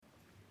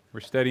We're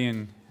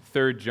studying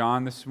 3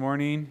 John this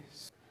morning.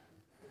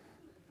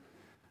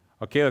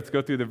 Okay, let's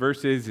go through the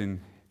verses and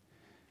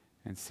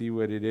see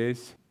what it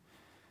is.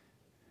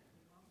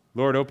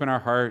 Lord, open our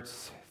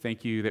hearts.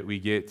 Thank you that we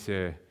get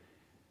to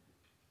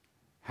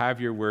have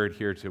your word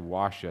here to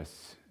wash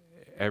us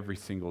every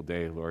single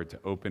day, Lord, to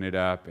open it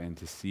up and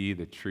to see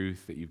the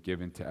truth that you've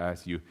given to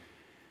us. You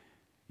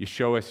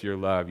show us your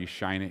love. You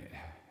shine it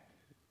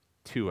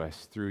to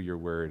us through your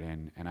word.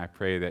 And I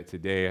pray that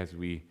today as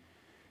we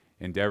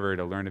endeavor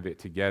to learn of it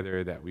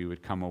together, that we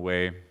would come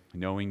away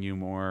knowing you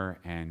more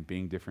and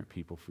being different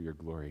people for your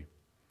glory.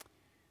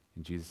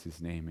 In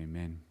Jesus' name,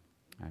 amen.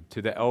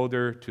 To the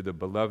elder, to the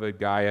beloved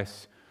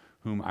Gaius,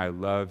 whom I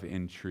love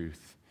in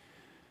truth.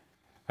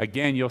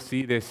 Again, you'll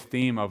see this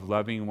theme of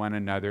loving one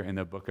another in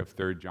the book of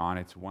 3 John.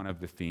 It's one of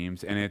the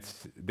themes, and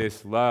it's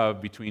this love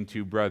between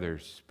two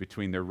brothers,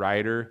 between the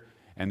writer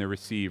and the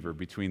receiver,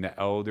 between the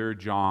elder,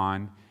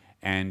 John,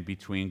 and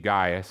between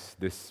Gaius,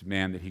 this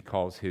man that he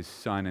calls his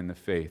son in the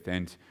faith.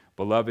 And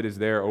beloved is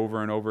there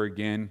over and over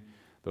again,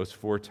 those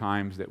 4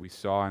 times that we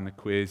saw in the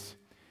quiz.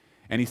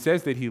 And he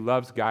says that he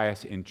loves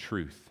Gaius in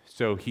truth.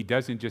 So he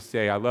doesn't just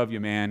say, I love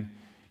you, man.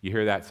 You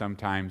hear that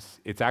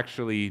sometimes. It's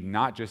actually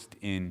not just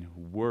in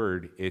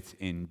word, it's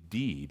in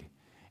deed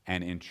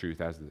and in truth,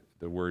 as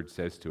the word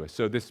says to us.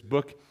 So this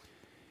book,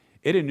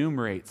 it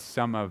enumerates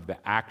some of the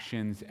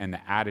actions and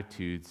the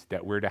attitudes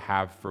that we're to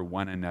have for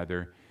one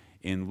another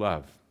in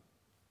love.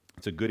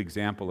 It's a good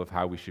example of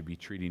how we should be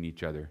treating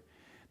each other.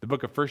 The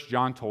book of 1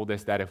 John told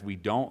us that if we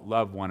don't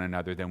love one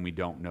another, then we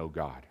don't know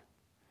God.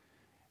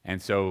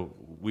 And so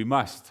we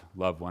must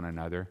love one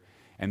another.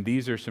 And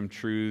these are some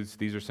truths,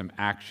 these are some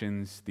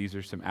actions, these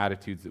are some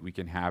attitudes that we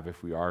can have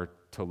if we are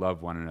to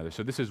love one another.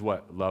 So this is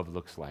what love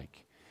looks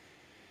like.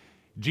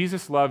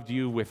 Jesus loved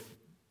you with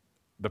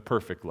the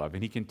perfect love,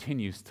 and he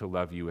continues to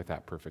love you with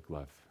that perfect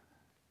love.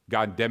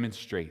 God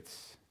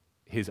demonstrates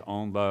his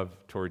own love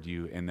toward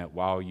you, and that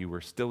while you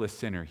were still a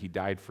sinner, he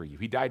died for you.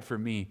 He died for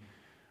me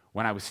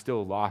when I was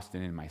still lost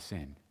and in my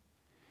sin.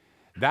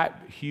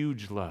 That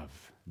huge love,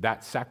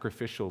 that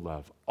sacrificial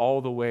love, all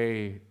the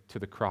way to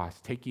the cross,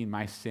 taking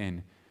my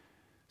sin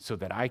so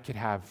that I could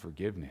have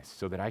forgiveness,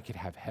 so that I could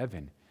have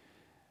heaven,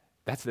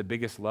 that's the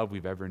biggest love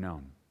we've ever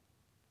known.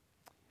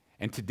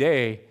 And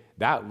today,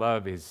 that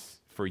love is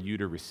for you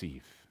to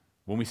receive.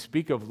 When we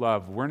speak of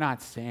love, we're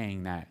not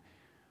saying that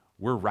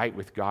we're right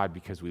with God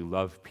because we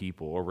love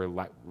people, or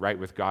we're right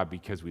with God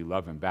because we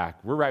love him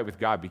back. We're right with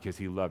God because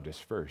he loved us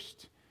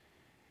first.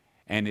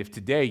 And if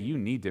today you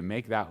need to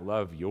make that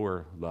love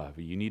your love,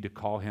 you need to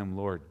call him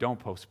Lord, don't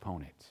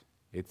postpone it.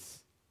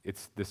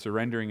 It's the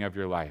surrendering of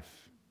your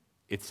life.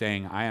 It's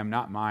saying, I am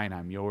not mine,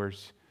 I'm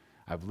yours.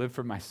 I've lived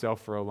for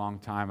myself for a long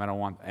time. I don't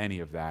want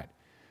any of that.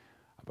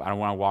 I don't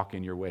want to walk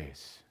in your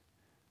ways.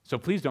 So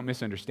please don't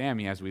misunderstand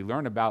me as we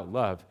learn about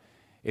love.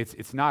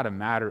 It's not a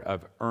matter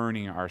of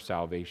earning our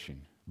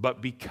salvation, but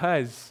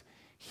because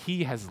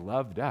he has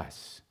loved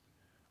us,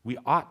 we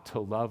ought to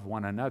love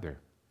one another.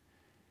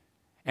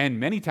 And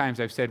many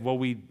times I've said, well,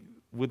 we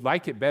would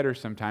like it better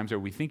sometimes, or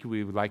we think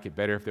we would like it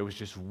better if there was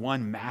just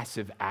one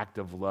massive act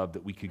of love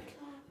that we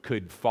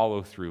could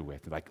follow through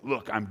with. Like,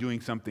 look, I'm doing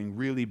something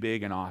really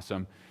big and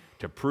awesome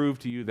to prove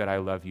to you that I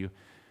love you.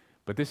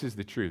 But this is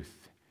the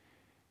truth.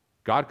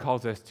 God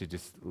calls us to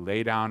just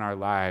lay down our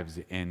lives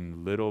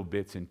in little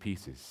bits and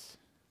pieces.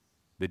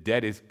 The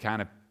debt is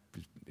kind of,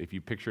 if you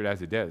picture it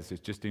as a debt,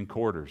 it's just in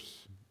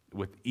quarters.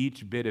 With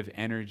each bit of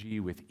energy,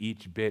 with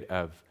each bit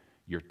of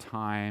your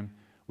time,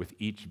 with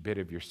each bit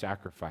of your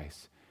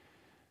sacrifice.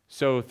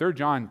 So 3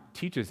 John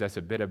teaches us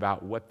a bit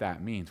about what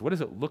that means. What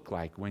does it look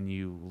like when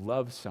you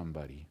love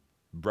somebody?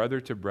 Brother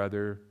to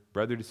brother,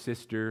 brother to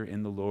sister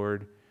in the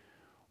Lord.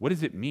 What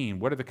does it mean?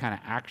 What are the kind of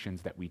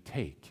actions that we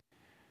take?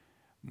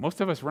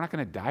 Most of us, we're not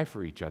going to die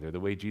for each other the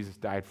way Jesus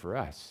died for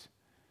us.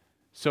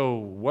 So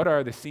what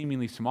are the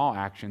seemingly small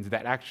actions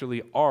that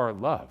actually are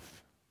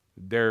love?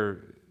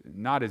 They're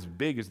not as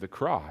big as the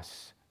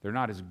cross. They're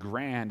not as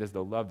grand as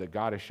the love that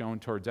God has shown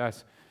towards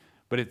us.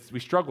 But we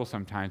struggle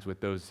sometimes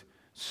with those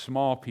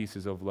small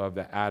pieces of love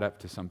that add up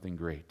to something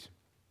great.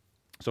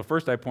 So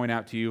first I point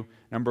out to you,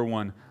 number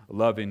 1,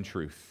 love in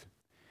truth.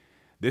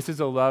 This is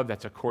a love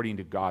that's according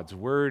to God's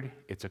word.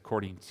 It's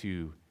according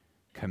to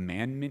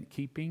commandment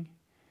keeping.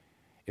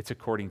 It's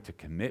according to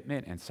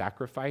commitment and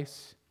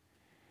sacrifice.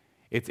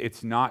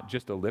 It's not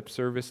just a lip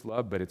service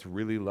love, but it's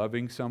really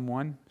loving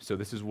someone. So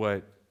this is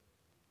what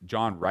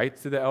John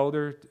writes to the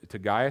elder, to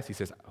Gaius. He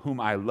says,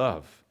 whom I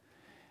love.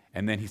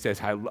 And then he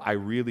says, I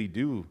really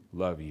do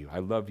love you. I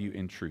love you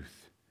in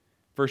truth.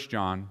 1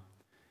 John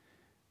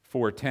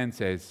 4:10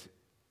 says,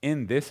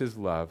 in this is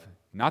love,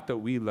 not that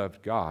we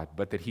loved God,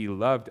 but that he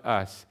loved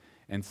us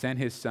and sent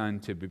his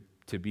son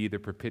to be the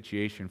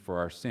propitiation for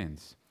our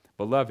sins.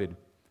 Beloved,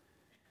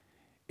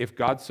 if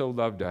God so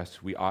loved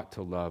us, we ought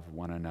to love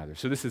one another.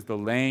 So this is the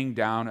laying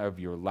down of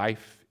your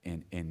life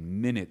in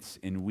minutes,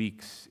 in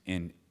weeks,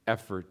 in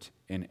effort,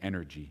 in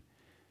energy.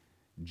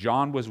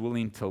 John was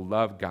willing to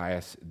love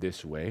Gaius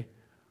this way.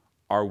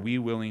 Are we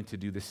willing to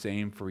do the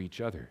same for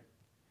each other?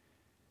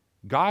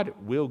 God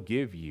will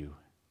give you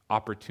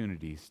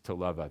opportunities to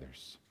love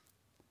others.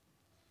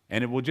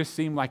 And it will just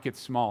seem like it's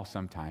small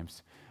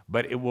sometimes,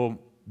 but it will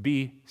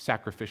be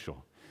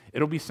sacrificial.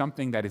 It'll be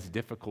something that is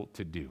difficult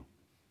to do.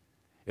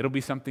 It'll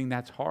be something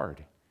that's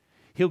hard.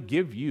 He'll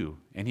give you,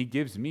 and he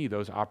gives me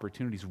those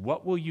opportunities.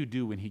 What will you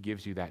do when he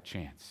gives you that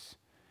chance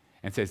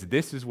and says,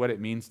 this is what it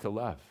means to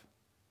love?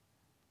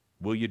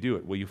 Will you do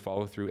it? Will you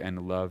follow through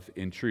and love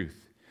in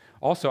truth?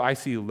 Also, I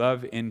see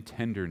love in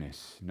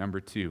tenderness, number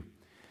 2.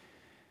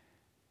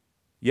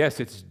 Yes,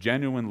 it's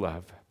genuine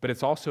love, but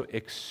it's also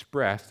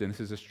expressed, and this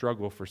is a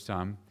struggle for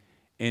some,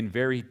 in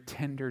very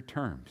tender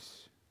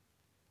terms.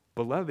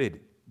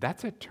 Beloved,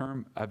 that's a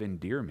term of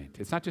endearment.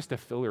 It's not just a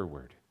filler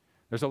word.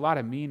 There's a lot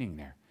of meaning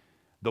there.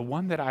 The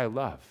one that I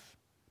love,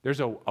 there's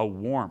a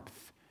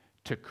warmth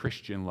to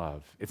Christian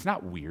love. It's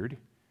not weird.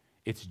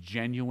 It's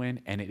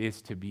genuine, and it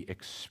is to be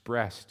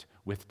expressed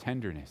with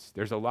tenderness.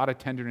 There's a lot of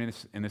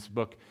tenderness in this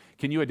book.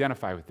 Can you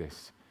identify with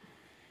this?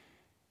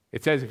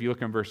 It says, if you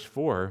look in verse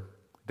 4,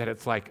 that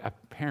it's like a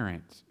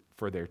parent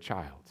for their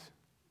child.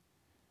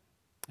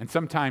 And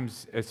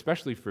sometimes,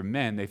 especially for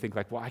men, they think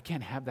like, well, I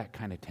can't have that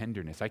kind of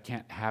tenderness. I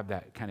can't have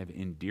that kind of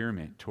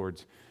endearment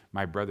towards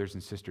my brothers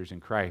and sisters in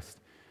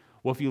Christ.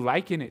 Well, if you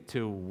liken it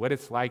to what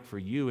it's like for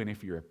you, and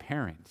if you're a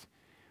parent,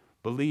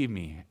 believe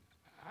me,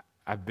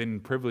 I've been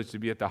privileged to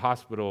be at the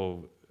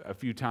hospital a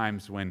few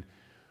times when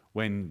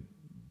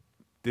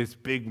this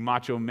big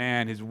macho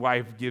man, his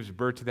wife gives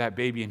birth to that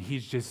baby, and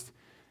he's just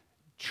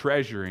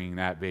treasuring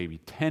that baby.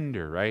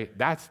 Tender, right?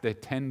 That's the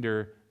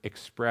tender,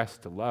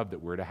 expressed love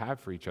that we're to have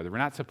for each other. We're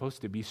not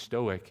supposed to be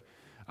stoic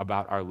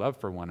about our love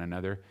for one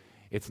another.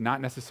 It's not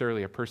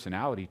necessarily a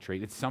personality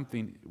trait. It's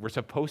something we're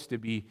supposed to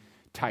be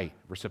tight.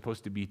 We're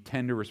supposed to be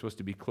tender. We're supposed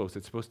to be close.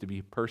 It's supposed to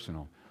be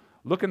personal.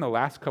 Look in the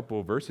last couple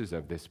of verses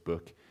of this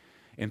book.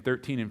 In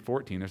 13 and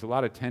 14, there's a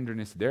lot of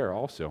tenderness there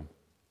also.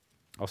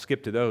 I'll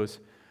skip to those.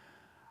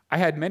 I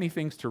had many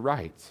things to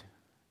write,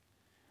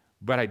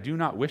 but I do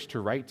not wish to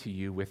write to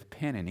you with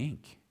pen and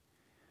ink.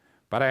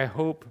 But I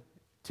hope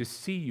to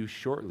see you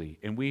shortly,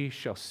 and we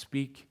shall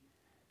speak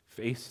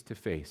face to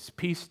face.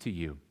 Peace to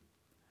you.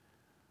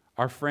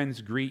 Our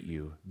friends greet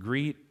you.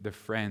 Greet the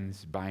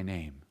friends by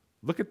name.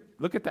 Look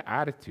at the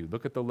attitude.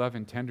 Look at the love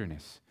and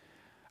tenderness.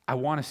 I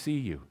want to see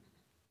you,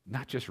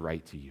 not just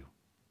write to you.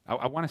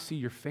 I want to see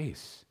your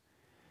face.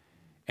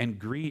 And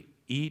greet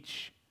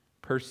each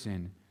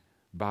person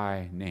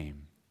by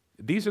name.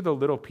 These are the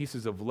little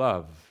pieces of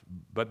love,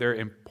 but they're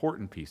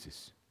important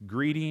pieces.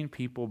 Greeting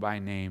people by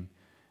name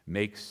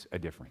makes a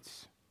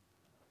difference.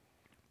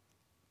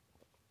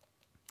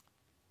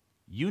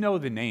 You know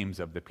the names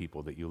of the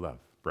people that you love,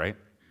 right?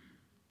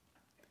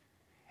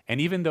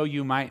 And even though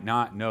you might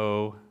not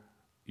know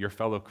your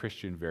fellow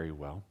Christian very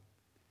well,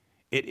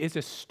 it is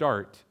a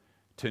start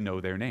to know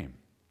their name.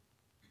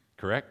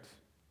 Correct?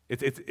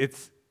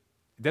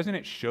 Doesn't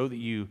it show that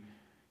you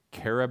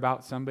care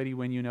about somebody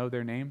when you know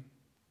their name?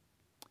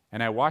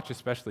 And I watch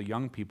especially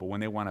young people when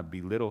they want to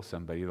belittle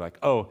somebody, like,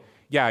 oh,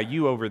 yeah,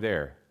 you over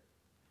there,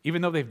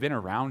 even though they've been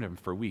around them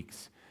for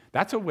weeks.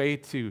 That's a way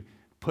to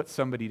put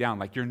somebody down,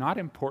 like you're not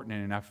important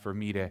enough for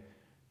me to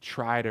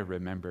try to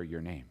remember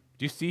your name.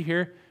 Do you see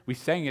here? We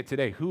sang it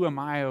today. Who am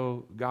I,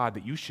 O God,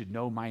 that you should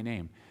know my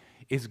name?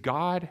 Is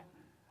God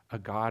a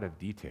God of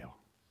detail?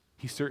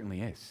 He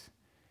certainly is.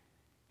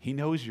 He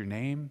knows your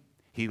name.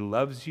 He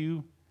loves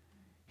you.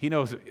 He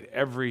knows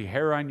every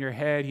hair on your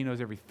head. He knows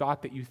every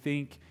thought that you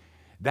think.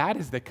 That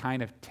is the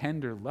kind of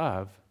tender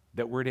love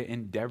that we're to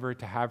endeavor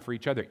to have for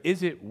each other.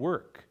 Is it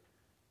work?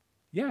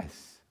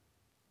 Yes.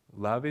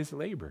 Love is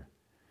labor.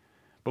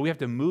 But we have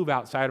to move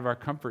outside of our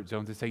comfort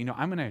zones and say,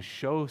 I'm going to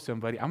show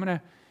somebody,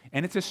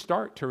 and it's a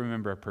start to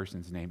remember a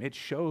person's name. It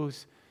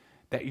shows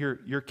that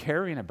you're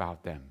caring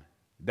about them,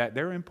 that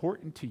they're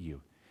important to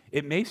you.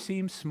 It may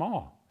seem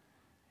small,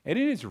 and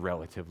it is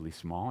relatively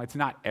small. It's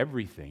not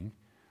everything,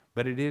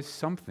 but it is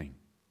something.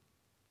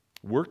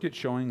 Work at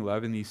showing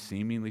love in these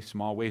seemingly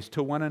small ways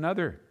to one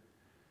another.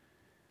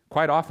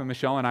 Quite often,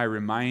 Michelle and I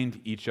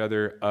remind each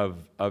other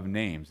of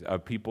names,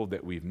 of people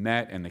that we've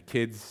met, and the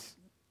kids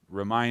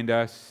remind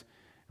us,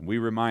 and we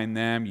remind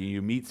them.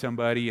 You meet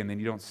somebody, and then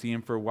you don't see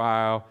him for a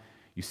while.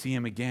 You see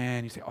him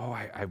again. You say, oh,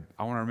 I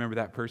want to remember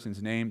that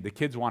person's name. The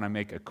kids want to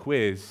make a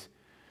quiz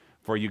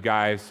for you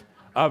guys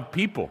of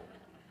people.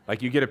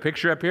 Like you get a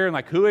picture up here, and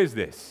like, who is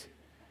this?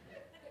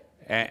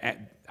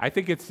 And I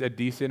think it's a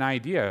decent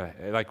idea.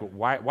 Like,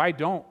 why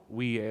don't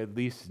we at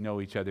least know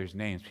each other's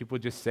names? People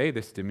just say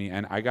this to me,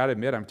 and I got to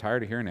admit, I'm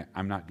tired of hearing it.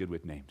 I'm not good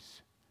with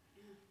names.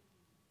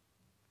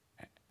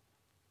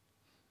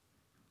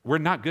 We're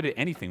not good at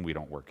anything we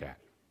don't work at.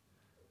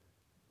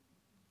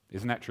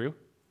 Isn't that true?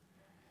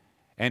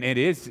 And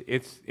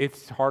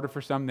it's harder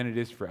for some than it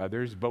is for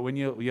others, but when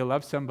you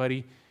love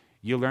somebody,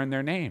 you learn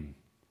their name.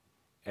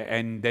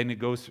 And then it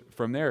goes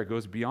from there, it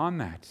goes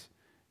beyond that.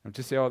 Don't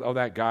just say, oh,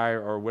 that guy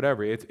or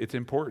whatever. It's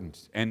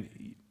important.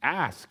 And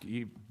ask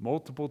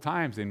multiple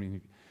times. I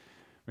mean,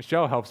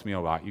 Michelle helps me a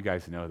lot. You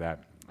guys know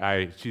that.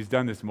 She's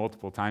done this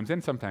multiple times,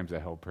 and sometimes I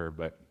help her.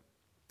 But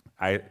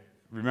I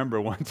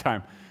remember one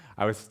time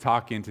I was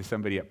talking to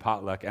somebody at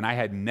potluck, and I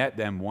had met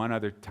them one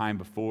other time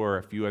before,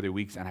 a few other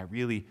weeks, and I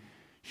really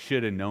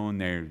should have known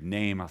their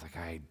name. I was like,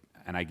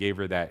 I gave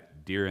her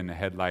that deer in the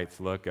headlights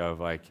look of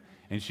like,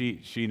 and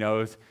she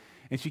knows.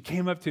 And she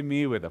came up to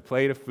me with a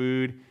plate of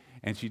food,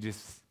 and she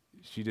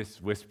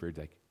just whispered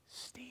like,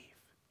 Steve.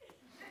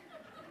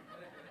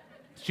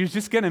 She was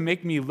just going to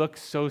make me look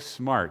so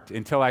smart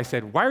until I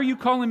said, why are you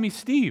calling me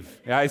Steve?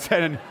 And I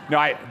said,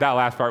 no, that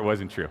last part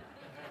wasn't true.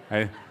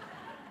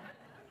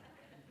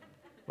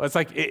 Well, it's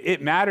like,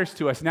 it matters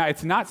to us. Now,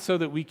 it's not so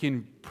that we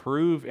can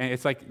prove, and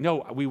it's like,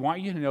 no, we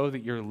want you to know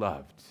that you're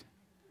loved,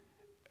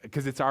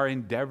 because it's our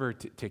endeavor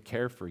to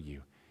care for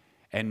you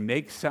and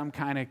make some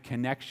kind of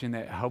connection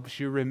that helps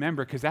you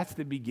remember, because that's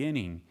the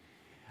beginning.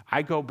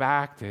 I go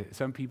back to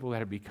some people that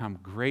have become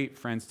great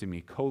friends to me,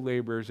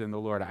 co-laborers in the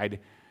Lord.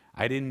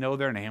 I didn't know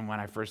their name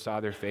when I first saw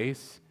their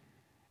face,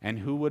 and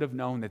who would have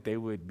known that they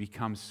would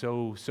become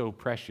so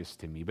precious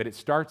to me? But it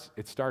starts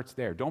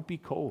there. Don't be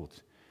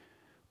cold.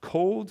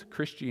 Cold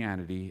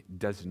Christianity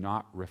does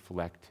not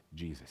reflect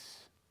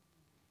Jesus.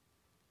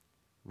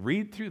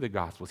 Read through the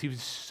Gospels. He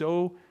was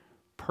so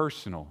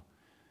personal,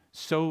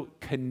 so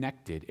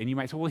connected. And you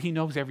might say, well, he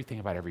knows everything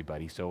about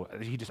everybody, so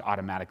he just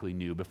automatically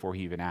knew before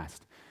he even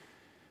asked.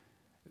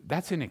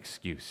 That's an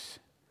excuse.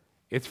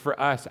 It's for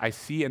us. I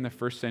see in the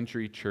first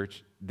century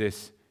church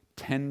this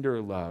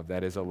tender love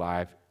that is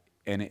alive,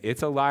 and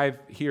it's alive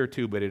here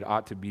too, but it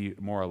ought to be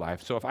more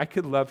alive. So if I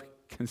could love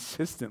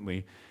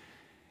consistently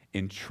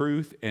in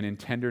truth and in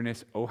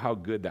tenderness, oh, how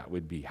good that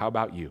would be. How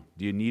about you?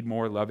 Do you need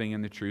more loving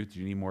in the truth?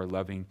 Do you need more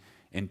loving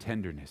in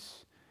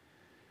tenderness?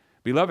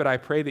 Beloved, I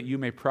pray that you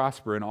may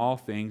prosper in all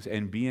things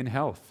and be in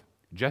health,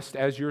 just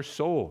as your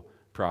soul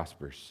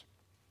prospers.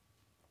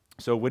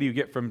 So what do you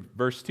get from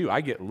verse 2?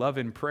 I get love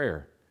in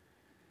prayer.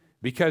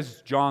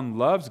 Because John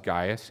loves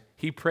Gaius,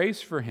 he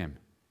prays for him.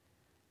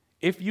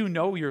 If you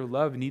know your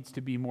love needs to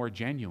be more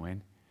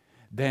genuine,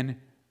 then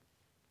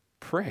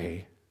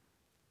pray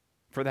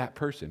for that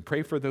person.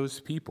 Pray for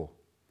those people.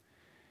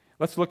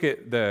 Let's look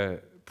at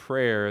the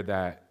prayer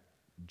that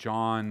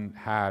John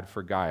had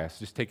for Gaius.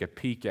 Just take a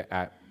peek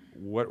at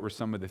what were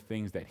some of the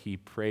things that he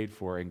prayed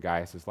for in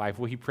Gaius' life.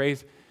 Well, he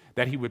prays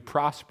that he would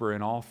prosper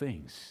in all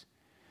things.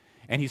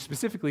 And he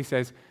specifically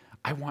says,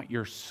 I want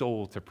your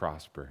soul to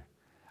prosper.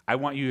 I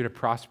want you to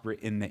prosper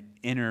in the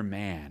inner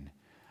man.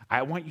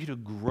 I want you to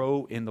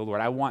grow in the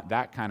Lord. I want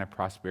that kind of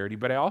prosperity,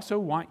 but I also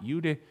want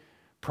you to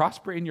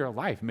prosper in your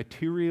life,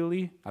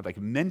 materially, like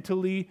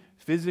mentally,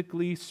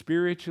 physically,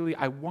 spiritually.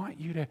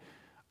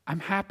 I'm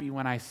happy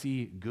when I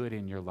see good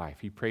in your life.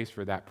 He prays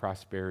for that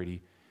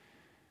prosperity,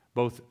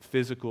 both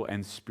physical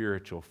and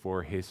spiritual,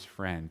 for his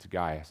friend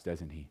Gaius,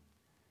 doesn't he?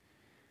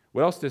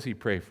 What else does he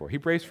pray for? He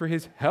prays for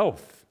his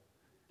health.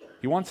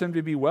 He wants him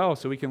to be well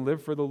so he can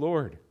live for the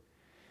Lord.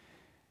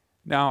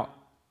 Now,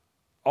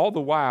 all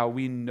the while,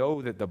 we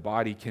know that the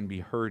body can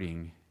be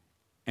hurting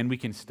and we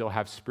can still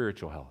have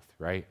spiritual health,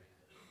 right?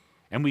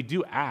 And we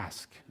do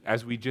ask,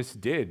 as we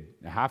just did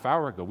a half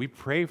hour ago, we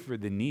pray for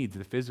the needs,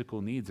 the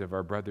physical needs of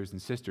our brothers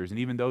and sisters, and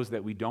even those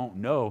that we don't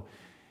know,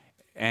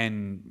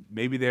 and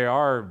maybe they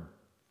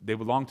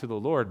belong to the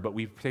Lord, but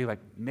we say, like,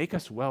 make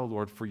us well,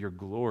 Lord, for your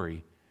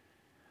glory.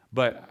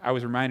 But I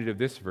was reminded of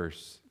this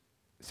verse,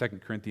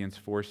 2 Corinthians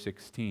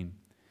 4:16.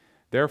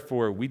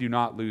 Therefore, we do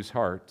not lose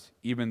heart,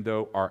 even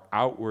though our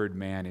outward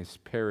man is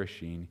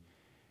perishing,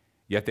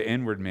 yet the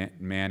inward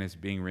man is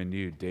being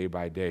renewed day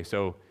by day.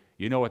 So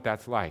you know what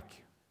that's like.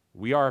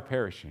 We are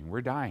perishing.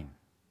 We're dying.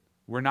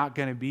 We're not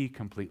going to be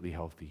completely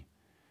healthy.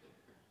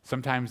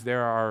 Sometimes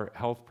there are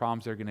health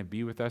problems that are going to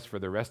be with us for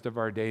the rest of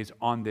our days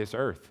on this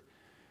earth.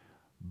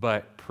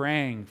 But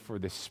praying for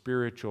the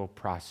spiritual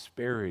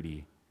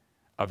prosperity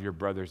of your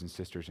brothers and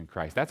sisters in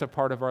Christ, that's a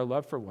part of our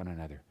love for one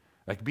another.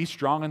 Like, be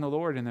strong in the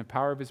Lord and the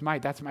power of his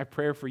might. That's my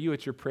prayer for you.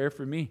 It's your prayer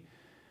for me.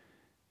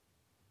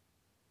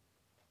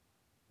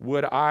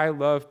 Would I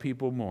love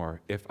people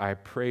more if I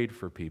prayed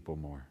for people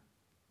more?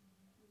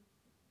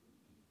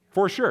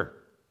 For sure,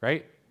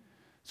 right?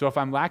 So if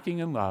I'm lacking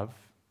in love,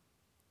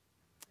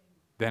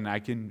 then I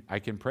can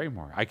pray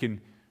more. I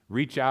can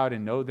reach out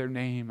and know their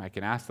name. I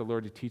can ask the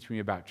Lord to teach me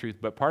about truth.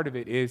 But part of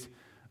it is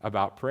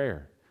about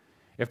prayer.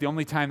 If the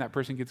only time that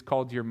person gets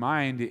called to your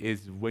mind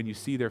is when you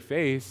see their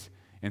face,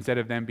 instead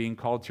of them being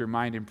called to your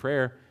mind in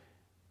prayer,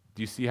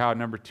 do you see how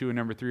number 2 and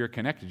number 3 are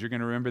connected? You're going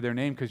to remember their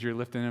name because you're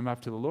lifting them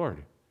up to the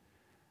Lord.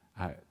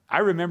 I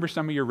remember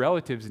some of your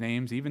relatives'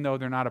 names, even though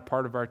they're not a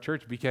part of our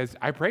church, because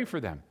I pray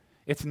for them.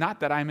 It's not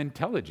that I'm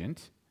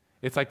intelligent.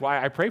 It's like,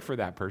 why I pray for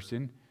that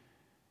person,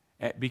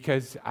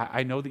 because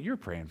I know that you're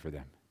praying for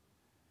them.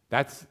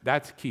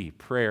 That's key,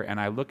 prayer. And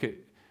I look at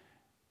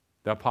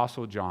the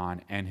Apostle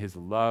John and his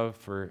love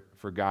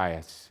for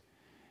Gaius,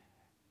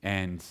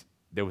 and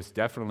there was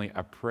definitely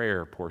a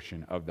prayer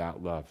portion of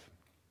that love.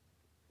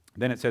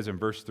 Then it says in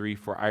verse 3,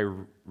 for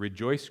I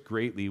rejoiced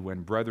greatly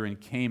when brethren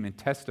came and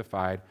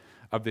testified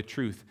of the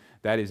truth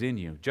that is in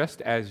you.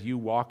 Just as you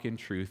walk in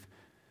truth,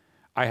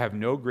 I have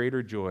no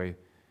greater joy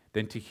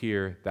than to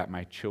hear that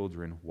my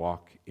children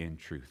walk in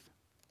truth.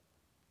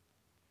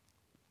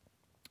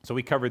 So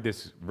we covered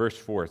this verse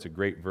 4. It's a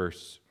great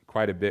verse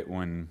quite a bit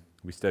when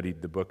we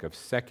studied the book of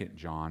 2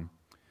 John.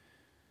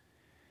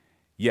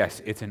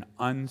 Yes, it's an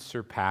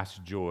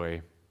unsurpassed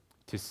joy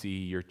to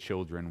see your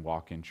children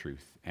walk in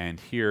truth. And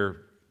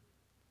here,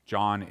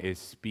 John is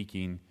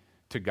speaking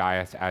to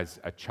Gaius as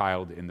a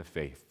child in the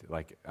faith.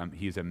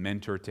 He's a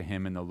mentor to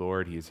him in the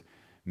Lord. He's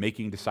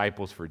making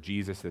disciples for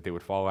Jesus, that they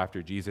would follow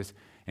after Jesus.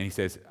 And he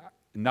says,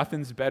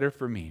 nothing's better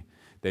for me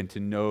than to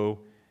know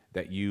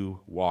that you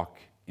walk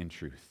in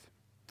truth.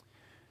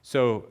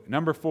 So,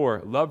 number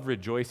 4, love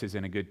rejoices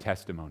in a good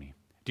testimony.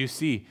 Do you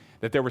see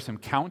that there were some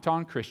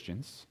count-on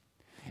Christians,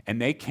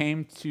 and they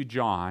came to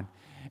John,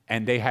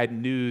 and they had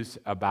news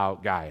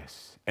about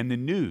Gaius. And the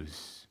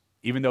news,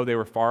 even though they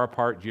were far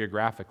apart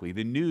geographically,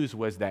 the news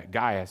was that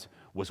Gaius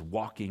was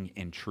walking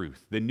in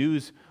truth. The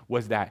news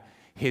was that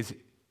his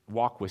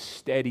walk was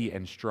steady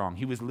and strong.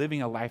 He was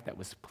living a life that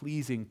was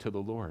pleasing to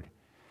the Lord.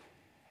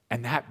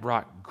 And that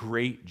brought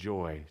great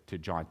joy to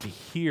John, to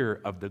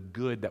hear of the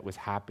good that was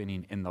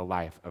happening in the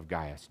life of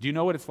Gaius. Do you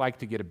know what it's like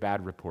to get a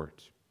bad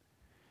report?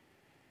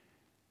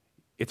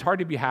 It's hard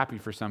to be happy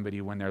for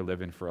somebody when they're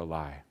living for a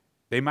lie.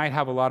 They might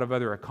have a lot of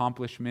other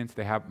accomplishments.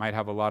 Might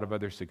have a lot of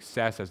other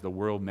success as the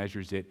world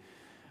measures it.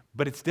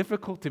 But it's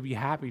difficult to be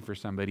happy for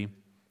somebody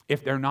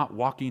if they're not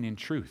walking in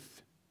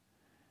truth.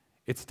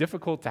 It's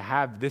difficult to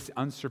have this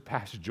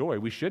unsurpassed joy.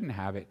 We shouldn't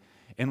have it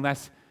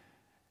unless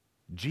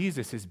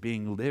Jesus is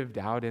being lived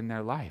out in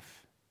their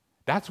life.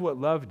 That's what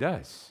love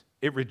does.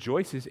 It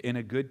rejoices in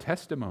a good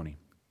testimony.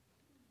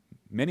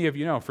 Many of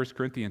you know 1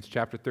 Corinthians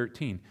chapter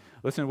 13.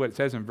 Listen to what it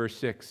says in verse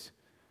 6.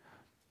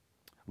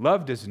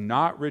 Love does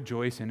not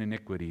rejoice in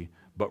iniquity,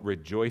 but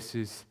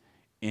rejoices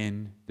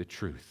in the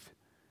truth.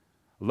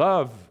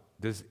 Love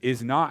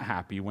is not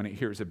happy when it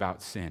hears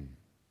about sin,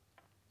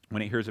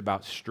 when it hears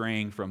about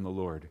straying from the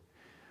Lord.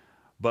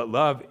 But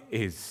love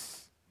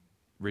is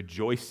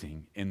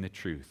rejoicing in the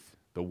truth,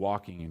 the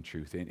walking in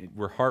truth. And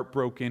we're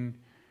heartbroken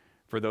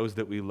for those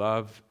that we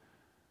love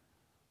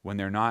when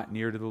they're not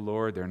near to the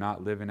Lord, they're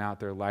not living out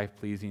their life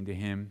pleasing to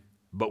Him.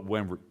 But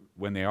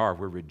when they are,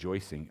 we're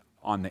rejoicing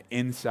on the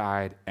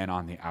inside and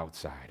on the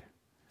outside.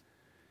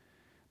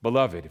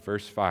 Beloved,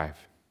 verse 5,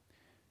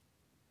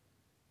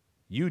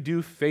 you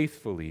do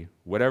faithfully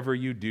whatever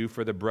you do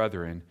for the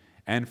brethren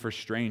and for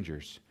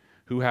strangers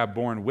who have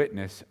borne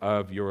witness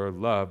of your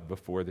love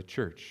before the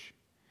church.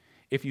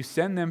 If you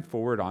send them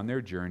forward on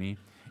their journey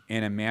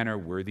in a manner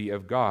worthy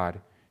of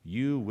God,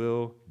 you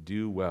will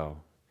do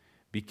well,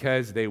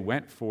 because they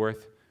went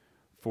forth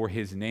for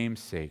His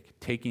name's sake,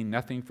 taking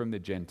nothing from the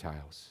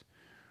Gentiles.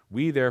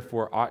 We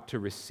therefore ought to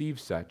receive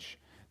such,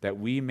 that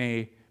we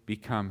may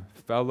become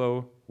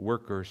fellow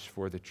workers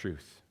for the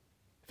truth.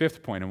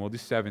 5th point, and we'll do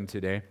 7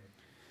 today.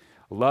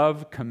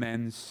 Love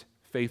commends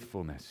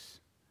faithfulness.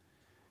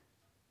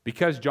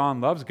 Because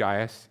John loves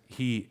Gaius,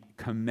 he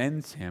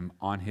commends him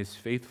on his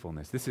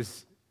faithfulness. This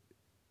is,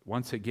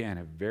 once again,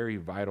 a very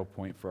vital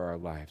point for our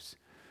lives.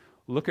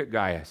 Look at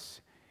Gaius.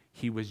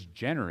 He was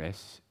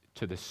generous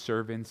to the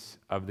servants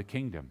of the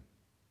kingdom.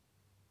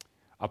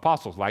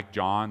 Apostles like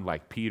John,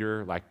 like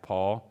Peter, like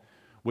Paul,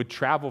 would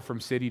travel from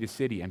city to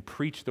city and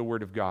preach the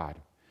word of God.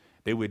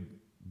 They would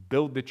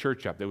build the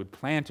church up. They would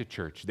plant a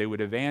church. They would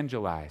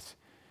evangelize.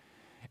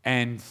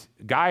 And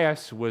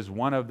Gaius was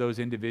one of those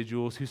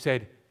individuals who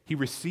said he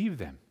received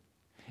them.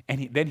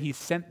 And then he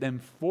sent them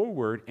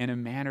forward in a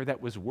manner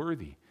that was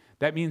worthy.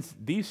 That means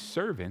these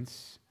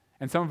servants,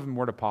 and some of them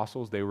weren't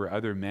apostles, they were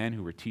other men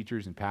who were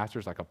teachers and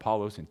pastors like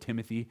Apollos and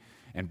Timothy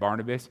and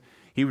Barnabas.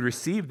 He would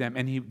receive them,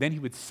 and then he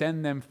would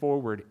send them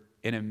forward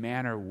in a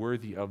manner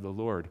worthy of the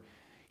Lord.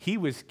 He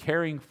was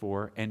caring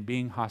for and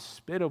being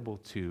hospitable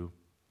to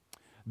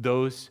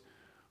those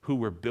who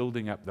were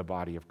building up the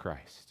body of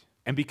Christ.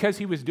 And because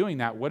he was doing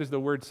that, what does the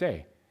word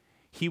say?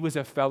 He was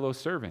a fellow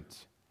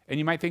servant. And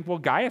you might think, well,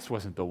 Gaius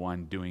wasn't the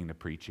one doing the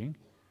preaching.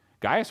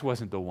 Gaius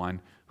wasn't the one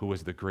who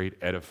was the great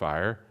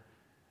edifier.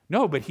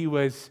 No, but he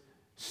was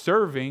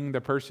serving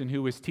the person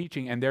who was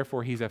teaching, and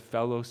therefore he's a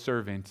fellow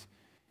servant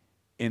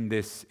in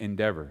this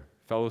endeavor.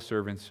 Fellow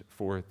servants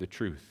for the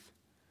truth.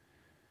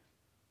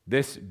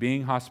 This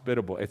being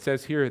hospitable, it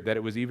says here that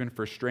it was even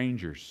for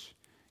strangers,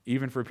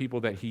 even for people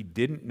that he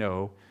didn't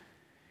know.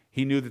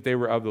 He knew that they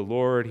were of the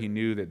Lord. He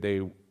knew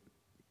that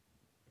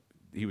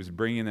he was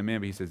bringing them in,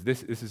 but he says,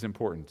 this is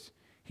important.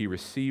 He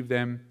received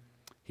them,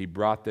 he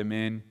brought them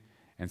in,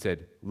 and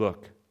said,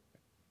 look,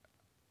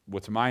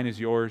 what's mine is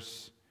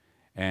yours,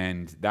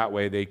 and that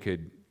way they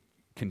could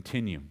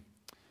continue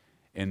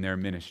in their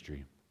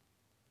ministry.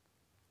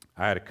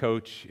 I had a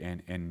coach,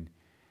 and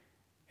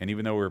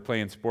even though we were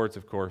playing sports,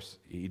 of course,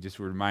 he just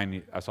would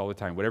remind us all the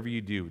time, whatever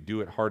you do,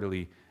 do it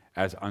heartily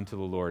as unto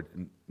the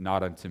Lord,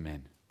 not unto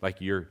men.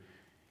 Like you're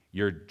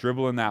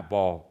dribbling that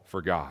ball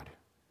for God.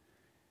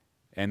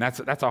 And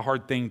that's a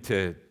hard thing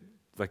to,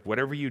 like,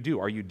 whatever you do,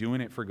 are you doing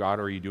it for God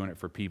or are you doing it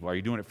for people? Are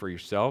you doing it for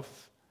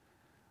yourself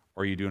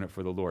or are you doing it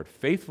for the Lord?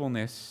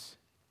 Faithfulness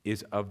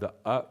is of the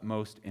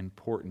utmost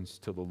importance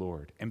to the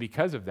Lord. And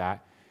because of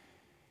that,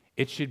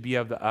 it should be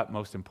of the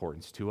utmost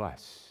importance to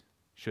us,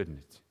 shouldn't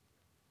it?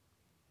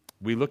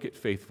 We look at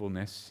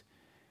faithfulness,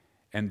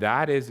 and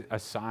that is a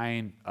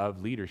sign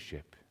of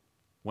leadership.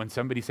 When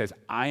somebody says,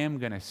 I am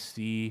going to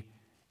see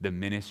the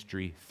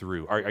ministry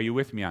through. Are you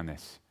with me on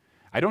this?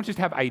 I don't just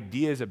have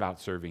ideas about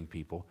serving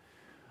people,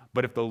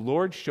 but if the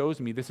Lord shows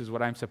me this is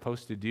what I'm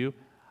supposed to do,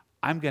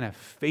 I'm going to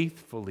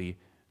faithfully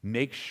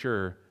make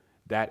sure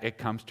that it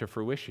comes to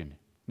fruition.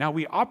 Now,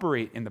 we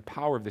operate in the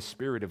power of the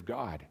Spirit of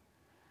God,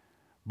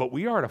 but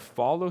we are to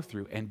follow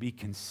through and be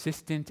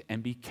consistent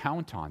and be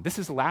count on. This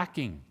is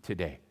lacking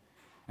today.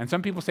 And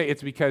some people say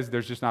it's because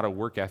there's just not a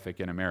work ethic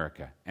in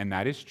America. And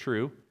that is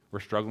true. We're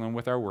struggling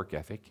with our work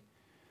ethic.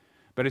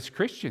 But as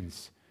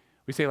Christians,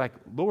 we say like,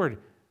 Lord,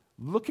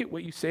 look at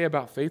what you say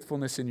about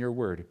faithfulness in your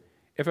word.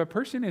 If a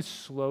person is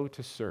slow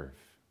to serve,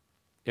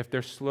 if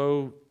they're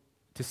slow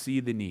to see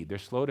the need, they're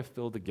slow to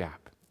fill the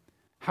gap,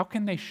 how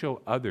can they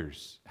show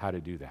others how to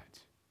do that?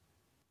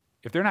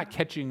 If they're not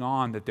catching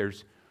on that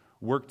there's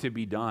work to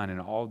be done in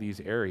all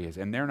these areas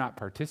and they're not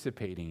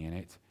participating in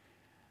it,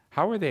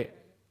 how are they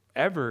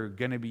ever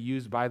going to be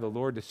used by the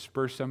Lord to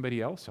spur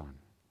somebody else on?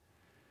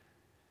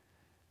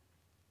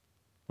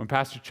 When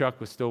Pastor Chuck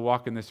was still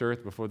walking this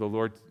earth before the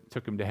Lord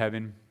took him to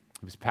heaven,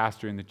 he was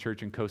pastoring the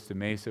church in Costa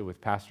Mesa with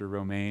Pastor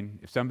Romaine.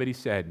 If somebody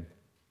said,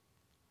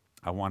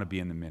 I want to be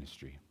in the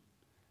ministry,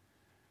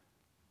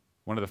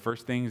 one of the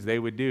first things they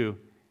would do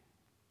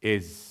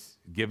is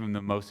give him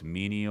the most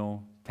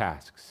menial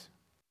tasks.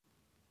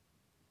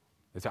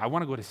 They'd say, I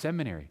want to go to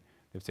seminary.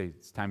 They'd say,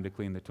 it's time to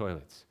clean the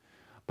toilets.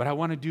 But I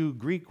want to do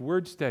Greek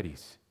word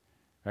studies.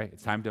 Right?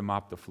 It's time to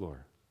mop the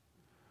floor.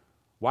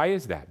 Why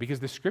is that? Because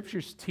the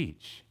scriptures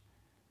teach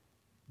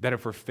that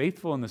if we're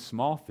faithful in the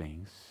small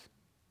things,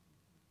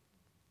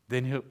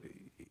 then he'll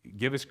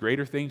give us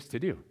greater things to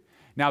do.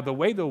 Now, the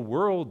way the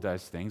world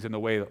does things and the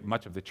way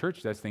much of the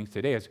church does things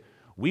today is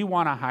we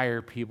want to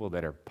hire people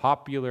that are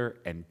popular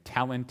and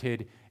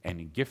talented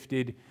and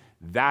gifted.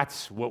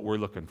 That's what we're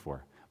looking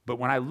for. But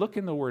when I look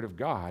in the Word of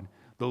God,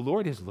 the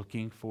Lord is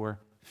looking for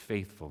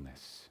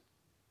faithfulness.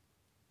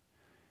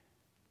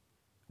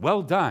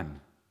 Well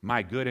done,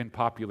 my good and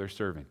popular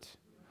servant.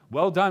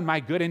 Well done, my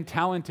good and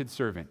talented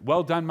servant.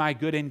 Well done, my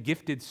good and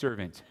gifted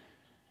servant.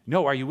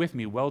 No, are you with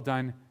me? Well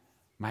done,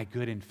 my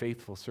good and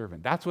faithful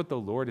servant. That's what the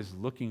Lord is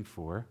looking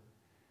for.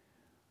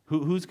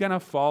 Who's going to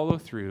follow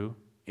through?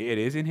 It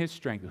is in his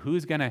strength.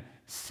 Who's going to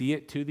see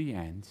it to the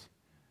end?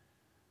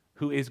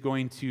 Who is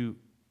going to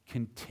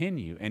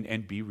continue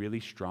and be really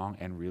strong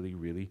and really,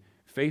 really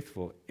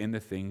faithful in the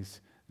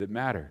things that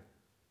matter?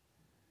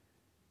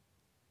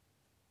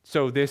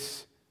 So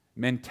this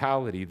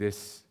mentality,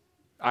 this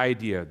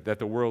idea that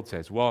the world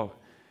says, well,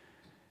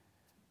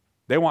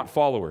 they want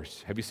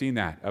followers. Have you seen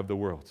that of the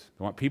world?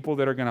 They want people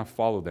that are going to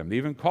follow them. They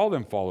even call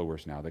them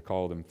followers now. They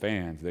call them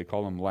fans. They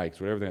call them likes,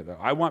 whatever.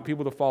 I want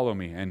people to follow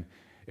me. And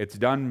it's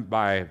done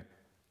by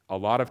a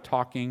lot of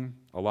talking,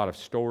 a lot of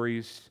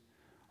stories,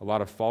 a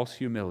lot of false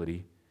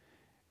humility.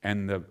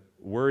 And the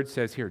word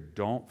says here,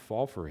 don't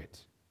fall for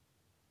it.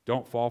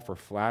 Don't fall for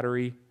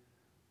flattery.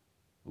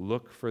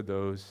 Look for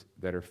those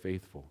that are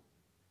faithful.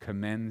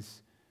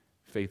 Commends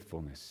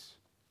faithfulness.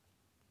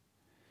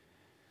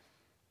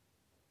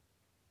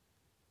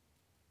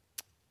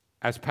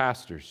 As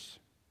pastors,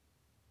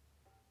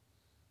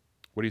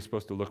 what are you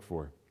supposed to look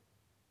for?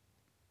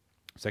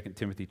 2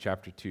 Timothy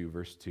chapter 2,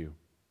 verse 2.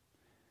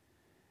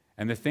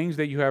 And the things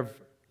that you have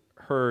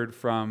heard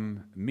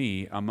from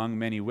me among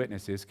many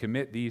witnesses,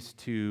 commit these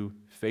to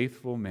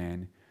faithful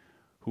men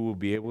who will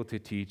be able to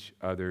teach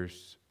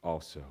others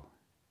also.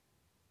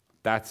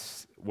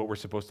 That's what we're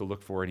supposed to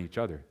look for in each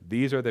other.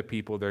 These are the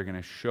people that are going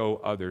to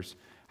show others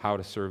how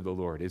to serve the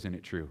Lord. Isn't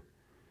it true?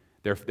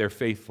 They're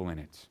faithful in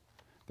it.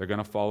 They're going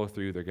to follow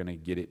through. They're going to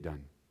get it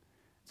done.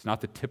 It's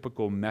not the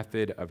typical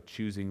method of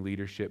choosing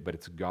leadership, but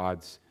it's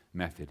God's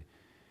method.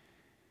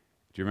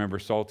 Do you remember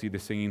Salty the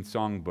Singing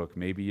Songbook?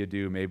 Maybe you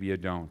do, maybe you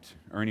don't.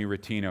 Ernie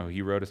Rotino,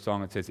 he wrote a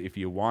song that says, if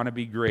you want to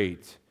be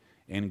great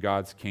in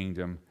God's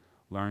kingdom,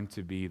 learn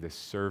to be the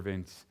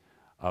servant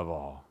of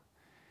all.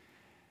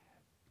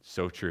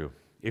 So true.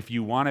 If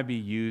you want to be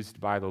used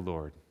by the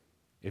Lord,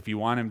 if you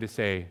want him to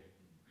say,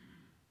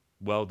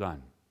 well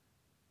done,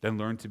 then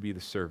learn to be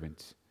the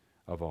servant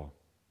of all.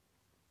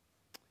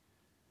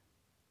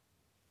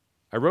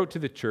 I wrote to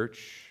the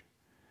church,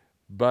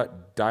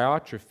 but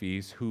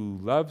Diotrephes, who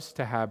loves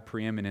to have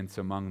preeminence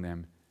among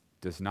them,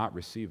 does not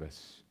receive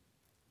us.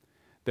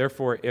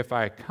 Therefore, if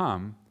I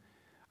come,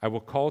 I will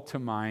call to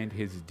mind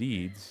his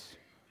deeds,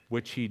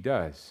 which he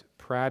does,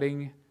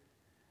 prating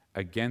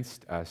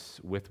against us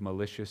with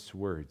malicious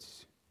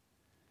words.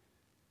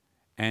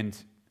 And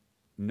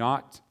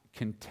not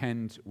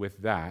content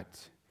with that,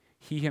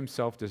 he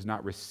himself does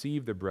not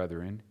receive the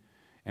brethren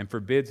and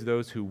forbids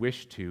those who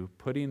wish to,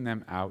 putting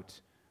them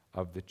out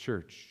of the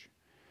church.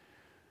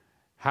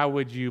 How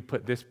would you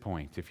put this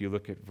point if you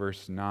look at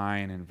verse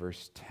 9 and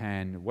verse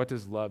 10? What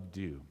does love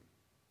do?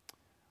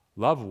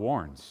 Love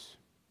warns.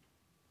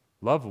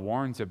 Love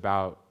warns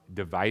about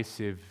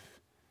divisive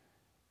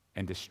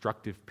and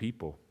destructive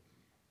people.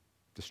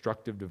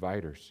 destructive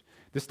dividers.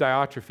 This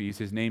Diotrephes,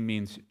 his name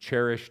means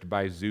cherished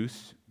by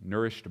Zeus,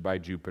 nourished by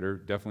Jupiter,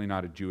 definitely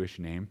not a Jewish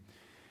name.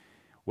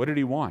 What did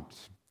he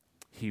want?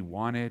 He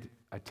wanted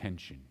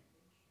attention.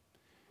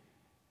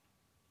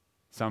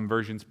 Some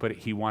versions put it,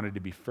 he wanted to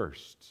be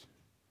first.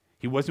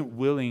 He wasn't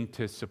willing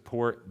to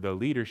support the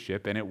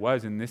leadership, and it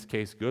was, in this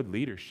case, good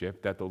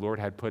leadership that the Lord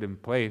had put in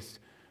place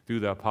through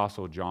the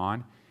Apostle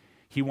John.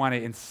 He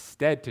wanted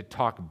instead to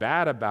talk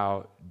bad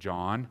about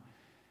John,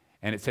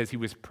 and it says he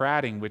was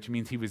prating, which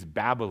means he was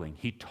babbling.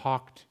 He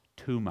talked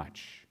too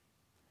much.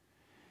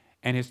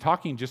 And his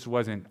talking just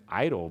wasn't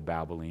idle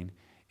babbling,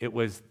 it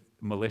was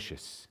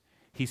malicious.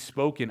 He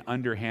spoke in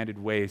underhanded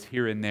ways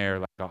here and there,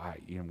 like,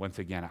 once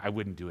again, I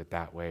wouldn't do it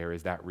that way, or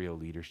is that real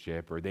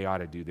leadership, or they ought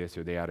to do this,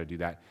 or they ought to do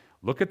that.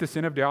 Look at the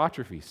sin of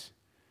Diotrephes.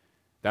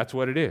 That's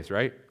what it is,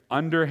 right?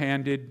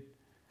 Underhanded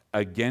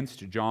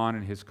against John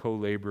and his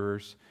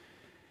co-laborers.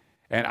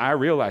 And I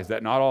realize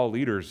that not all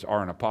leaders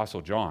are an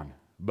Apostle John,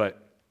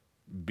 but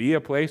be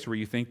a place where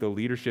you think the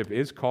leadership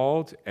is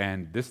called,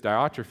 and this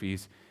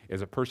Diotrephes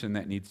is a person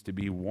that needs to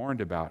be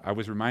warned about. I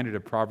was reminded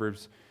of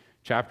Proverbs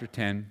chapter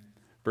 10,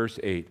 verse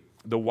 8.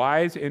 The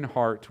wise in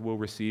heart will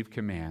receive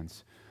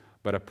commands,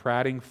 but a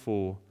prating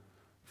fool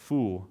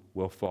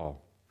will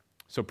fall.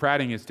 So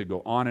prating is to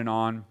go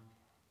on,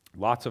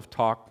 lots of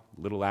talk,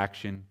 little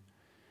action,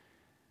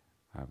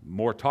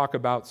 more talk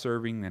about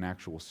serving than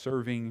actual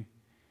serving,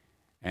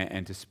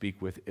 and to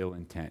speak with ill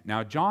intent.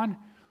 Now, John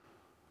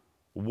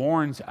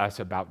warns us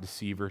about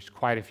deceivers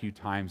quite a few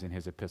times in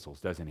his epistles,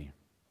 doesn't he?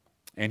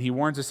 And he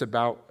warns us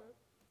about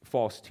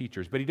false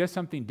teachers, but he does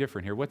something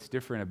different here. What's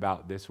different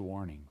about this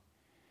warning?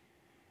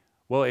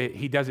 Well,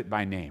 he does it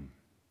by name.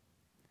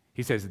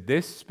 He says,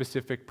 this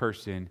specific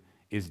person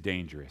is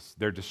dangerous.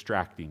 They're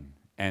distracting,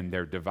 and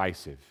they're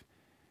divisive,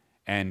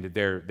 and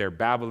they're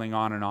babbling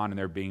on, and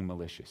they're being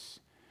malicious.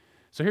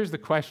 So here's the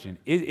question.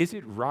 Is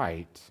it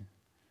right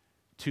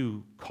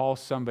to call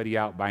somebody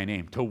out by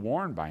name, to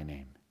warn by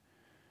name?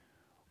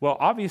 Well,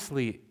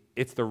 obviously,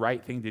 it's the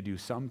right thing to do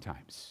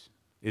sometimes,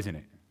 isn't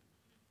it?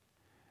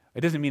 It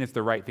doesn't mean it's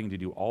the right thing to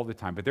do all the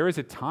time, but there is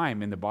a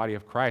time in the body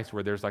of Christ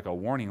where there's like a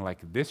warning, like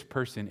this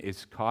person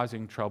is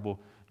causing trouble,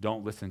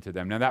 don't listen to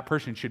them. Now that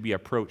person should be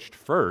approached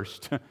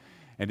first,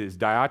 and does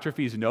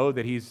Diotrephes know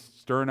that he's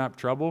stirring up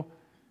trouble?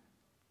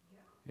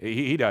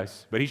 He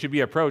does, but he should be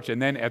approached,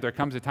 and then if there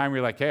comes a time where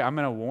you're like, hey, I'm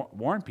going to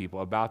warn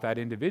people about that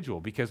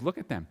individual, because look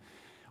at them.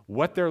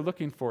 What they're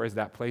looking for is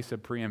that place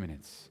of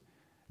preeminence.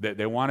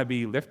 They want to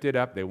be lifted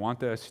up, they want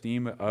the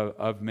esteem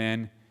of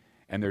men,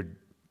 and they're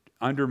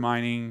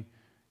undermining,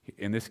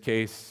 in this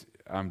case,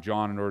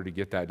 John, in order to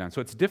get that done.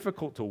 So it's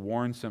difficult to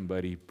warn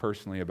somebody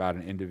personally about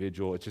an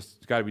individual. It's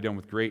got to be done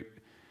with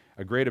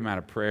a great amount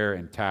of prayer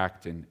and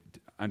tact and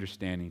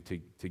understanding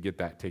to get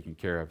that taken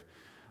care of.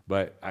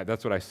 But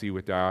that's what I see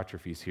with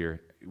Diotrephes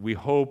here. We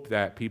hope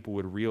that people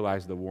would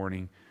realize the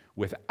warning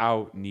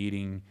without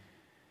needing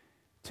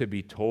to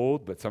be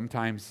told, but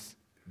sometimes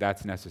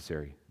that's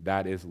necessary.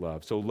 That is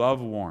love. So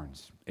love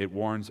warns. It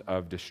warns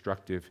of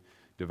destructive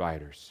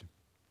dividers.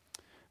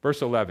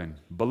 Verse 11,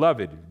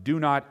 beloved, do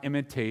not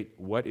imitate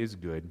what is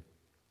good.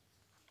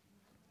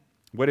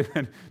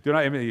 Do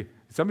not imitate.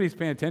 Somebody's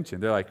paying attention.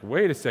 They're like,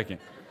 wait a second.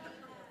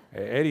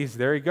 Eddie's,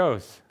 there he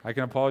goes. I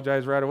can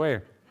apologize right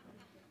away.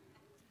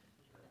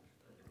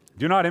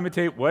 Do not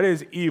imitate what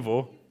is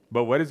evil,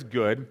 but what is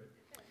good.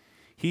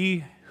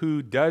 He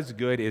who does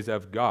good is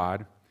of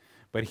God,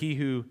 but he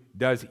who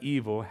does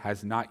evil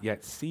has not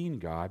yet seen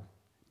God.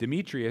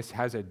 Demetrius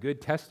has a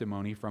good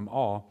testimony from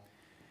all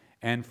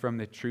and from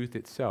the truth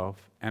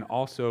itself, and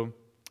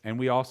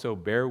we also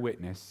bear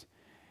witness,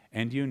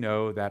 and you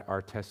know that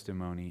our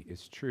testimony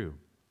is true.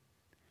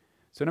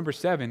 So number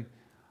 7,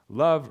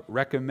 love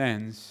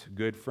recommends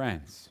good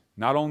friends.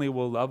 Not only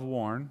will love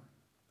warn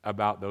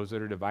about those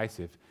that are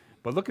divisive,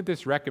 but look at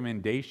this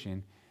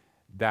recommendation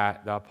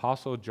that the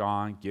Apostle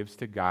John gives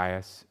to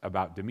Gaius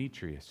about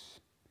Demetrius.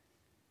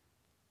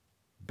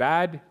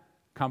 Bad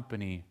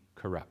company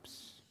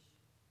corrupts.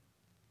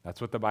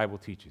 That's what the Bible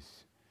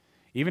teaches.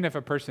 Even if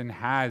a person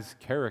has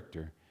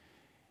character,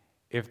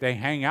 if they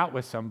hang out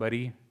with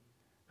somebody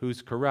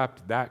who's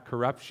corrupt, that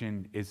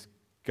corruption is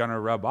going to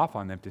rub off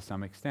on them to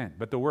some extent.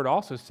 But the word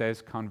also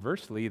says,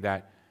 conversely,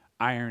 that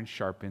iron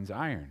sharpens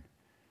iron.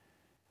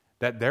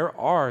 That there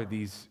are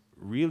these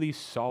really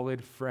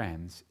solid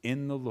friends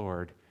in the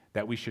Lord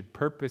that we should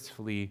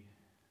purposefully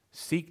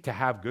seek to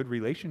have good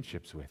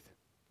relationships with.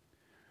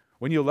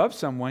 When you love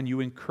someone, you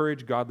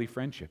encourage godly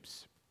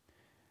friendships.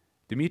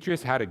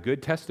 Demetrius had a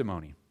good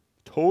testimony,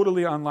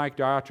 totally unlike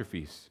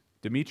Diotrephes.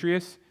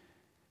 Demetrius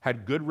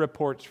had good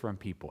reports from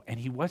people, and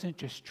he wasn't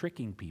just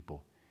tricking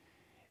people.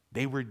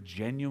 They were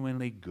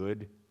genuinely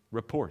good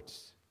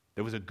reports.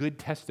 There was a good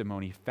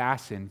testimony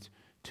fastened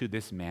to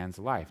this man's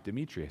life,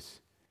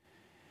 Demetrius.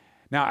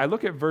 Now, I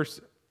look at verse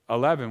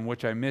 11,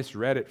 which I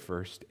misread at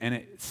first, and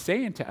it's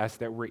saying to us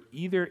that we're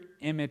either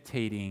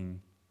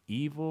imitating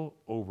evil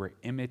or we're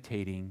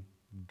imitating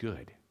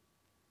good.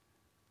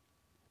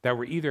 That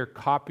we're either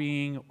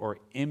copying or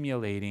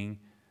emulating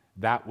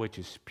that which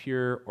is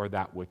pure or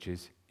that which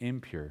is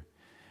impure.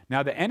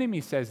 Now, the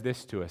enemy says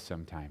this to us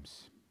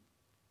sometimes.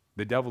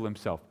 The devil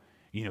himself,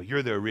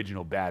 you're the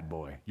original bad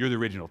boy. You're the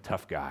original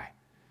tough guy.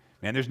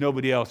 Man, there's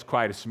nobody else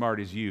quite as smart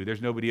as you.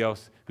 There's nobody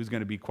else who's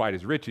going to be quite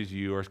as rich as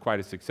you or as quite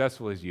as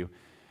successful as you.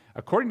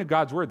 According to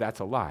God's word, that's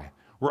a lie.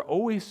 We're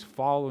always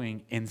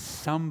following in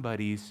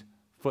somebody's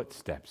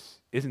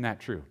footsteps. Isn't that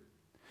true?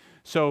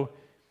 So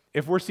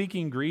if we're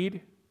seeking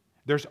greed,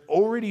 there's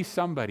already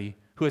somebody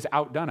who has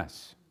outdone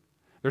us.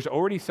 There's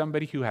already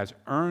somebody who has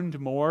earned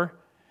more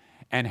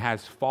and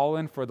has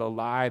fallen for the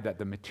lie that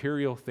the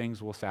material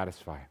things will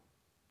satisfy.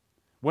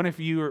 What if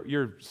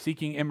you're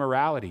seeking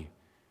immorality?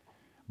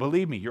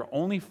 Believe me, you're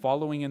only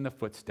following in the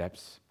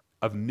footsteps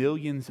of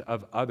millions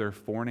of other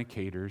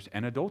fornicators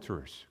and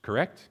adulterers,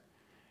 correct?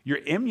 You're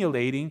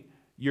imitating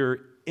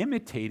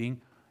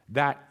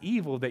that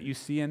evil that you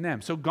see in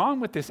them. So gone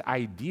with this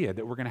idea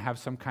that we're going to have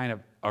some kind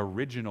of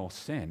original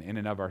sin in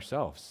and of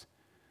ourselves.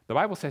 The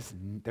Bible says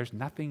there's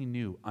nothing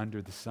new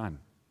under the sun.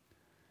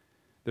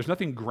 There's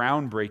nothing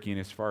groundbreaking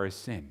as far as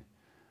sin.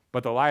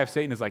 But the lie of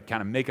Satan is like,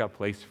 kind of make a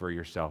place for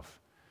yourself.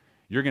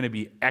 You're going to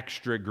be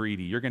extra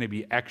greedy. You're going to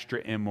be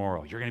extra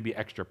immoral. You're going to be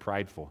extra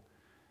prideful.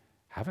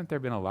 Haven't there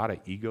been a lot of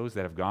egos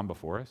that have gone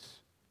before us?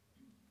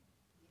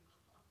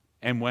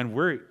 And when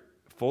we're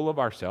full of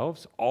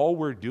ourselves, all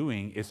we're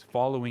doing is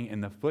following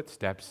in the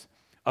footsteps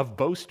of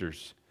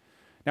boasters.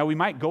 Now, we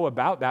might go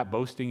about that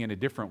boasting in a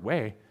different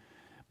way,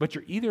 but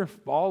you're either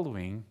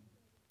following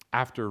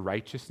after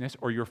righteousness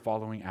or you're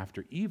following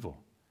after evil.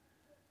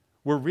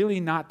 We're really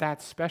not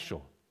that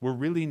special. We're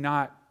really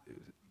not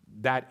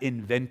that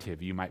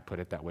inventive, you might put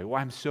it that way.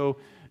 Well,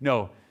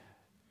 no,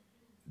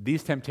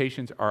 these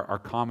temptations are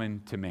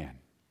common to man.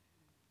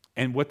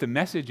 And what the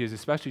message is,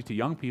 especially to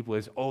young people,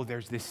 is,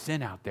 there's this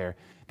sin out there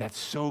that's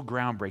so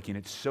groundbreaking,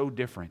 it's so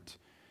different.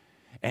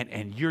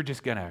 And you're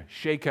just going to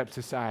shake up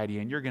society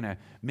and you're going to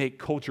make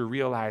culture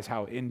realize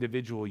how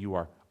individual you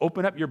are.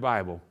 Open up your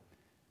Bible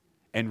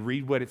and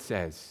read what it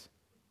says.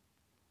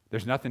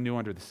 There's nothing new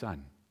under the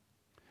sun.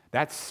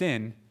 That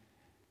sin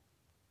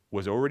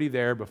was already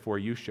there before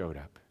you showed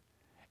up.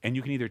 And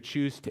you can either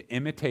choose to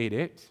imitate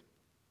it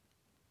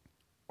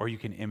or you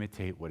can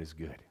imitate what is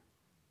good.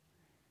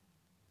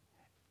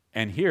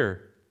 And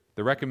here,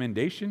 the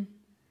recommendation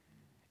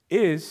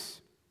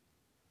is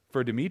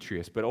for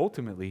Demetrius, but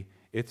ultimately,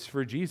 it's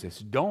for Jesus.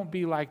 Don't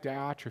be like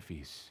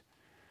Diotrephes.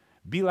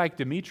 Be like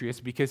Demetrius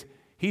because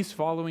he's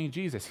following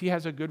Jesus. He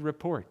has a good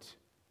report.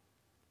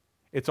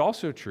 It's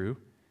also true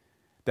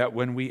that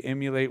when we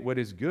emulate what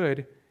is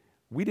good,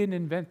 we didn't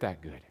invent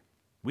that good.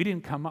 We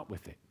didn't come up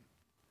with it.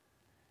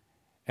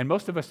 And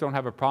most of us don't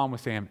have a problem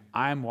with saying,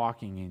 I'm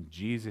walking in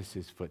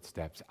Jesus'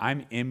 footsteps.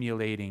 I'm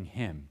emulating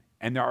him.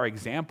 And there are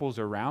examples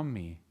around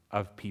me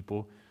of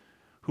people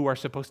who are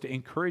supposed to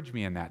encourage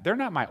me in that. They're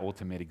not my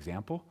ultimate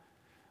example,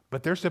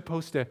 but they're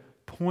supposed to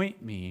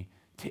point me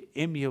to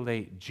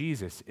emulate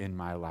Jesus in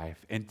my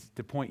life and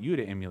to point you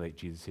to emulate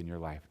Jesus in your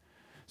life.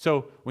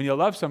 So when you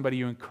love somebody,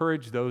 you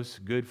encourage those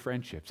good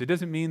friendships. It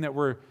doesn't mean that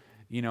we're,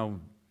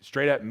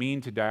 straight up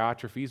mean to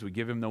Diotrephes. We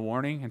give him the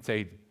warning and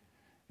say,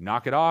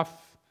 knock it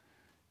off,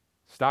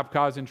 stop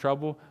causing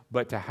trouble,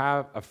 but to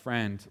have a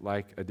friend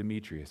like a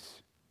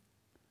Demetrius.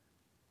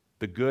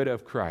 The good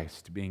of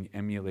Christ being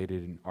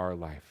emulated in our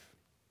life.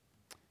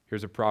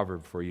 Here's a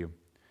proverb for you.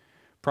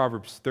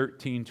 Proverbs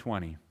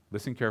 13:20.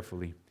 Listen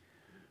carefully.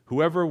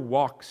 Whoever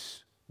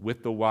walks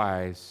with the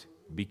wise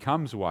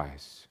becomes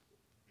wise,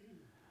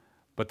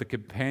 but the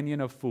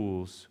companion of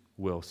fools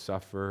will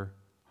suffer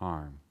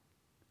harm.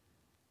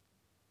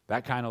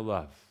 That kind of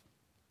love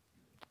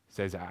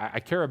says, I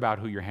care about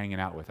who you're hanging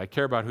out with. I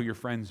care about who you're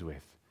friends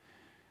with.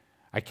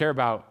 I care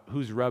about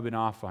who's rubbing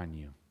off on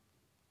you.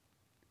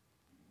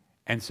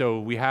 And so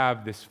we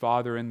have this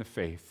father in the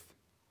faith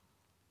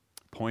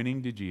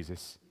pointing to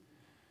Jesus,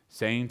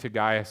 saying to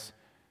Gaius,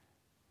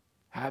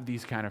 have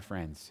these kind of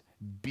friends.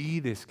 Be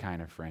this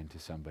kind of friend to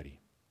somebody,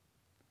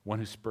 one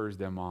who spurs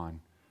them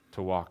on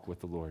to walk with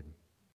the Lord.